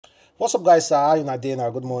What's up, guys? How you doing?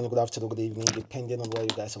 Good morning, good afternoon, good evening, depending on where you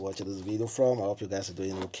guys are watching this video from. I hope you guys are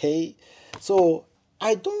doing okay. So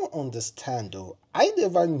I don't understand though. I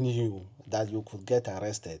never knew that you could get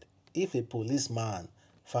arrested if a policeman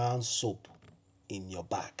found soap in your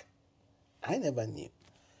bag. I never knew.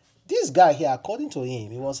 This guy here, according to him,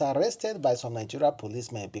 he was arrested by some Nigerian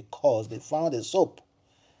policemen because they found a soap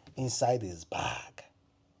inside his bag.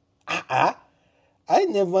 I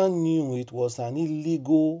never knew it was an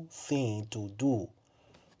illegal thing to do,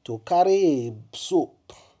 to carry a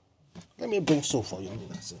soap. Let me bring soap for you.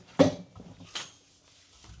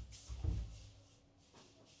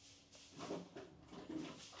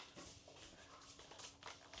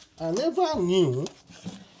 I never knew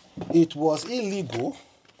it was illegal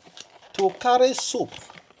to carry soap.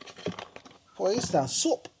 For instance,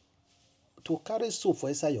 soap. To carry soap for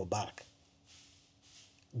inside your bag.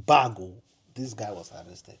 This guy was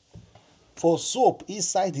arrested for soap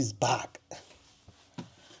inside his bag.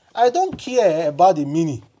 I don't care about the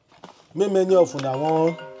meaning. Many of una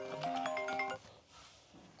want.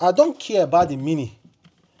 I don't care about the meaning.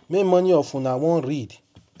 Many of una won't read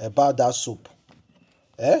about that soap.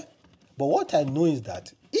 But what I know is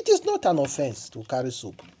that it is not an offense to carry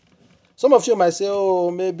soap. Some of you might say,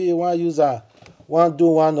 oh, maybe one user want do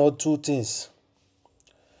one or two things.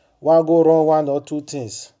 One go wrong one or two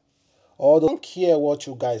things. Or don't care what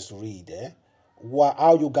you guys read,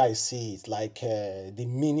 how you guys see it, like the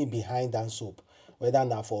meaning behind that soap, whether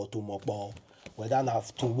not for to mukbang, whether not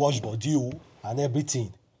to wash body and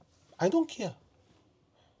everything. I don't care.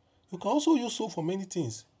 You can also use soap for many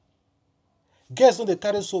things. Girls don't they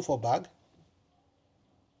carry soap for bag?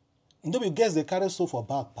 No be girls they carry soap for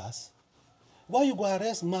bag pass. Why you go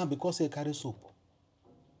arrest man because they carry soap?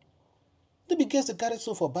 No be girls they carry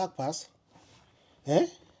soap for bag pass.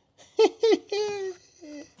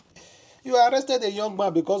 You arrested a young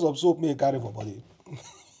man because of soap may carry for body.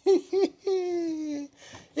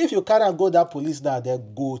 If you carry and go that police now, they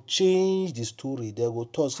go change the story. They go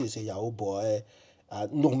talk say Yahoo boy.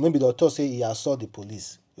 No, maybe they'll talk say he assault the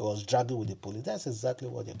police. He was dragging with the police. That's exactly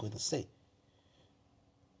what they're going to say.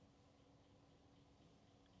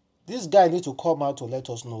 This guy needs to come out to let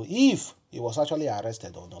us know if he was actually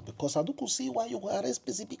arrested or not. Because I don't see why you arrest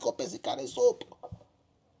person because person carry soap.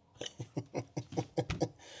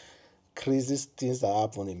 Crazy things are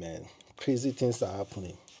happening, man. Crazy things are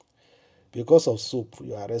happening. Because of soap,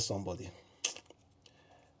 you arrest somebody.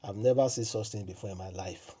 I've never seen such thing before in my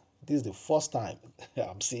life. This is the first time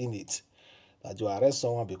I'm seeing it. That you arrest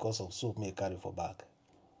someone because of soap may carry for bag.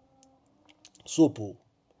 Soap.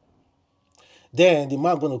 Then the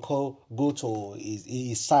man gonna go to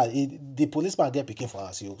his side. The policeman get picking for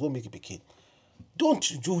us. You don't make it picking.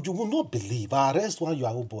 You will not believe. I arrest one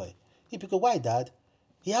Yahoo boy. Because why dad?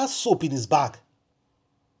 He has soap in his bag.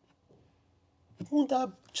 Won't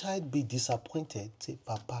that child be disappointed? Say,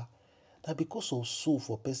 Papa, that because of soap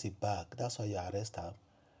for person bag, that's why you arrest him.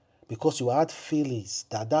 Because you had feelings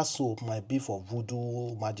that soap might be for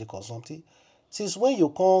voodoo, magic or something. Since when you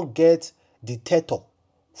can't get detector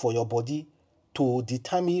for your body to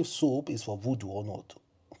determine if soap is for voodoo or not?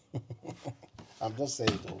 I'm just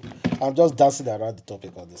saying though. I'm just dancing around the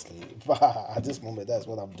topic, honestly. At this moment, that's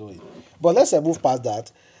what I'm doing. But let's move past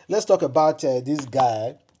that. Let's talk about this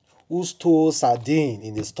guy who stole sardine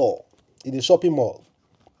in the store, in the shopping mall.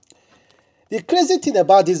 The crazy thing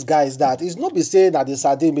about this guy is that it's not be saying that the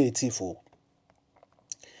sardine made thief.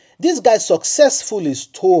 This guy successfully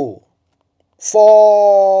stole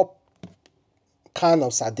 4 cans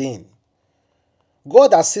of sardine.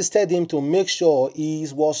 God assisted him to make sure he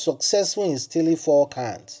was successful in stealing 4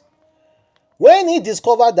 cans. When he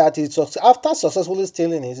discovered that after successfully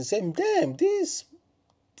stealing it, he said, damn, this,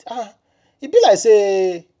 it be like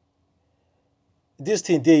say, this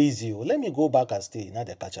thing dey easy. Let me go back and stay. Now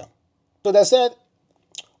they catch him. So they said,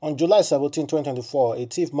 on July 17, 2024, a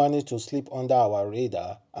thief managed to slip under our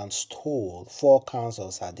radar and stole 4 cans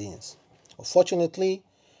of sardines. Unfortunately,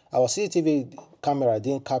 our CCTV camera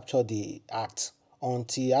didn't capture the act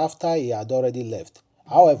until after he had already left.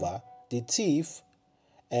 However, the thief,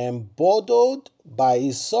 emboldened by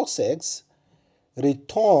his success,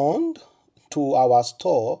 returned to our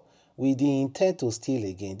store with the intent to steal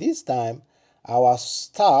again. This time, our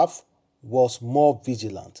staff was more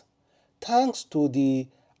vigilant. Thanks to the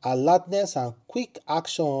alertness and quick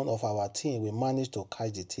action of our team, we managed to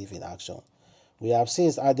catch the thief in action. We have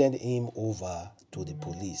since handed him over to the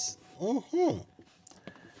police.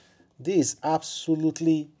 This is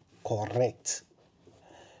absolutely correct.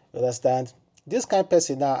 You understand? This kind of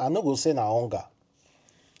person now, I'm not going to say na hunger.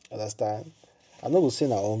 Understand? I'm not going to say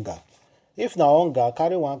na hunger. If na hunger,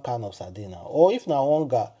 carry 1 can of sardine. Or if na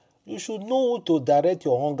hunger, You should know who to direct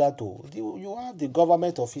your hunger to. You have the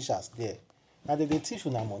government officials there. And they teach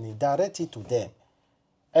you money. Direct it to them.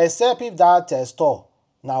 Except if that store,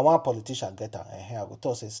 now one politician get am. I go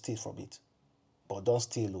talk say steal from it. But don't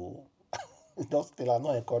steal. Oh. Don't steal. I'm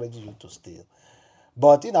not encouraging you to steal.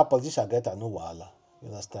 But in a politician get am, no wahala. You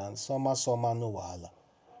understand? Summer, no wahala.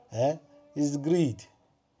 It's greed.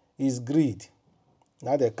 It's greed.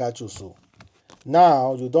 Now they catch you so.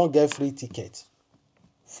 Now you don't get free ticket.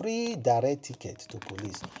 Free direct ticket to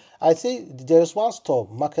police. I think there's one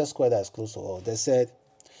stop, Market Square, that is close to us. They said,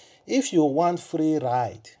 if you want free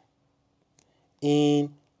ride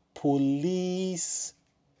in police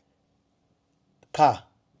car,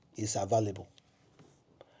 is available.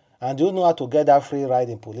 And do you know how to get that free ride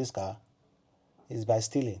in police car? It's by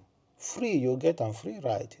stealing. Free, you get a free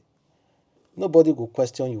ride. Nobody will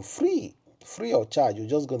question you. Free. Free of charge. You're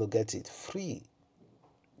just going to get it. Free.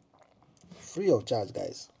 Free of charge,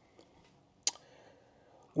 guys.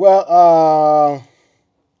 Well,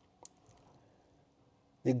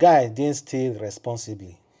 the guy didn't steal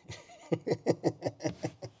responsibly.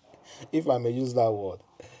 If I may use that word.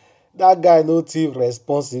 That guy no thief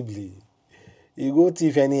responsibly. He go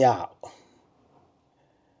thief anyhow.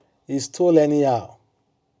 He stole anyhow.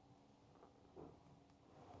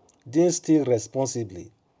 Didn't steal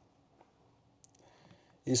responsibly.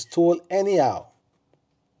 He stole anyhow.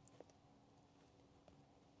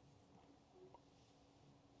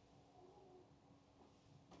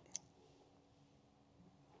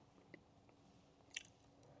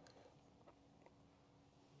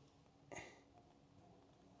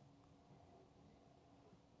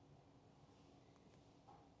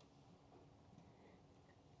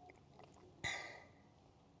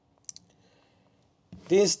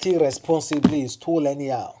 Didn't steal responsibly. He stole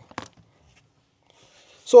anyhow.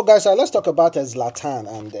 So, guys, let's talk about Zlatan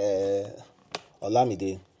and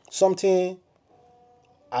Olamide. Something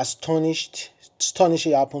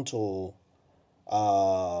astonishing happened to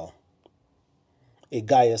a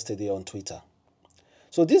guy yesterday on Twitter.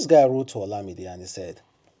 So this guy wrote to Olamide and he said,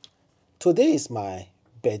 "Today is my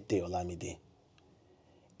birthday, Olamide.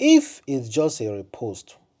 If it's just a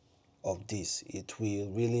repost of this, it will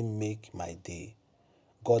really make my day.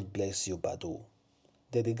 God bless you, Bado."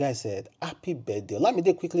 Then the guy said, "Happy birthday."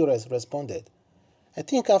 Olamide quickly responded. I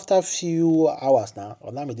think after a few hours now,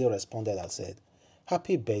 Olamide responded and said,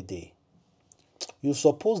 "Happy birthday. You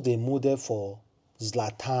suppose the model for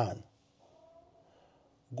Zlatan.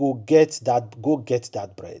 Go get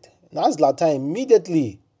that bread." Now Zlatan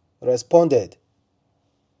immediately responded,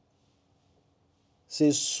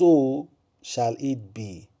 say, "So shall it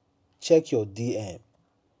be. Check your DM."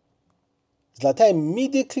 Zlatan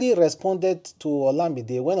immediately responded to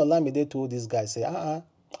Olamide when Olamide told this guy, say,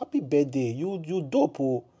 happy birthday. You dope.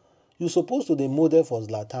 Oh. You supposed to the model for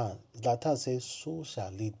Zlatan. Zlatan says, "So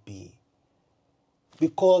shall it be.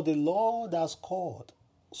 Because the Lord has called,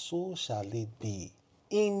 so shall it be."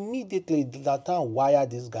 Immediately, Zlatan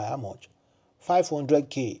wired this guy how much?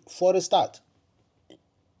 500K for a start.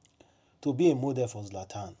 To be a model for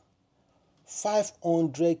Zlatan.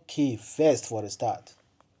 500K first for a start.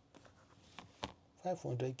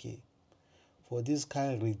 500K for this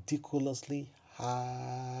kind of ridiculously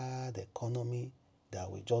hard economy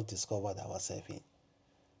that we just discovered ourselves in.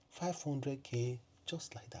 500K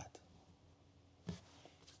just like that.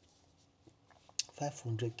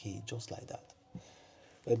 500K just like that.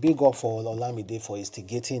 A big up for Olamide for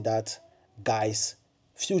instigating that guy's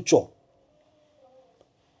future.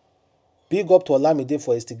 Big up to Olamide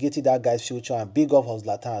for instigating that guy's future, and big up for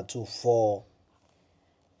Zlatan too for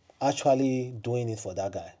actually doing it for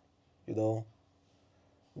that guy. You know,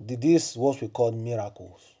 this is what we call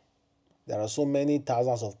miracles. There are so many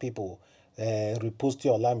thousands of people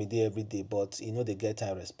reposting Olamide every day, but they get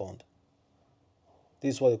time respond.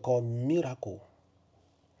 This is what we call miracle.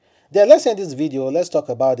 Then let's end this video. Let's talk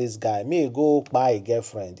about this guy. May go buy a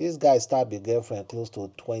girlfriend. This guy stabbed a girlfriend close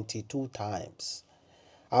to 22 times.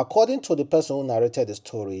 According to the person who narrated the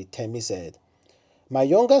story, Temi said, "My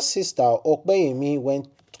younger sister Okpeyemi went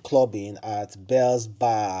clubbing at Bell's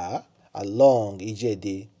Bar along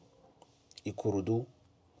Ijede, Ikurudu,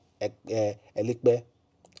 Elikpe.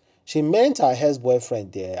 She met her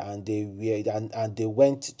ex-boyfriend there and they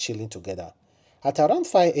went chilling together. At around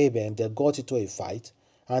 5 a.m., they got into a fight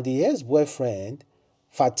and the ex-boyfriend,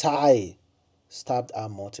 Fatai, stabbed her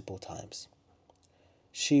multiple times.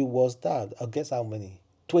 She was stabbed, guess how many?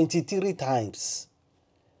 23 times.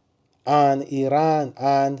 And he ran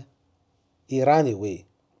away.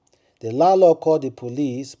 The landlord called the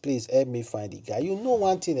police. Please help me find the guy. You know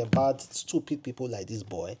one thing about stupid people like this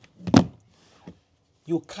boy?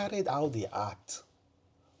 You carried out the act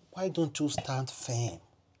Why don't you stand firm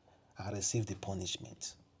and receive the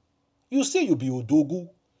punishment? You say you be Odogu.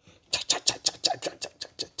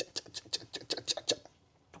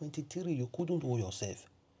 23, you couldn't hold yourself.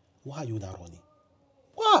 Why are you not running?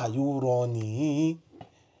 Why are you running?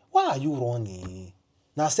 Why are you running?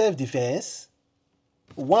 Na self-defense?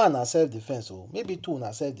 1 na self-defense, oh. Maybe 2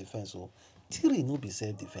 na self-defense, oh. 3 no be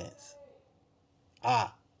self-defense.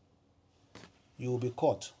 You will be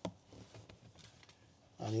caught.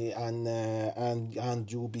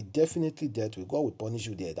 And you will be definitely dealt with. God will punish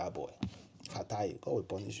you there, that boy. Fatai, God will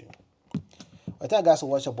punish you. I thank you guys for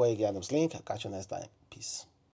watching your boy again, Adam's Link. I'll catch you next time. Peace.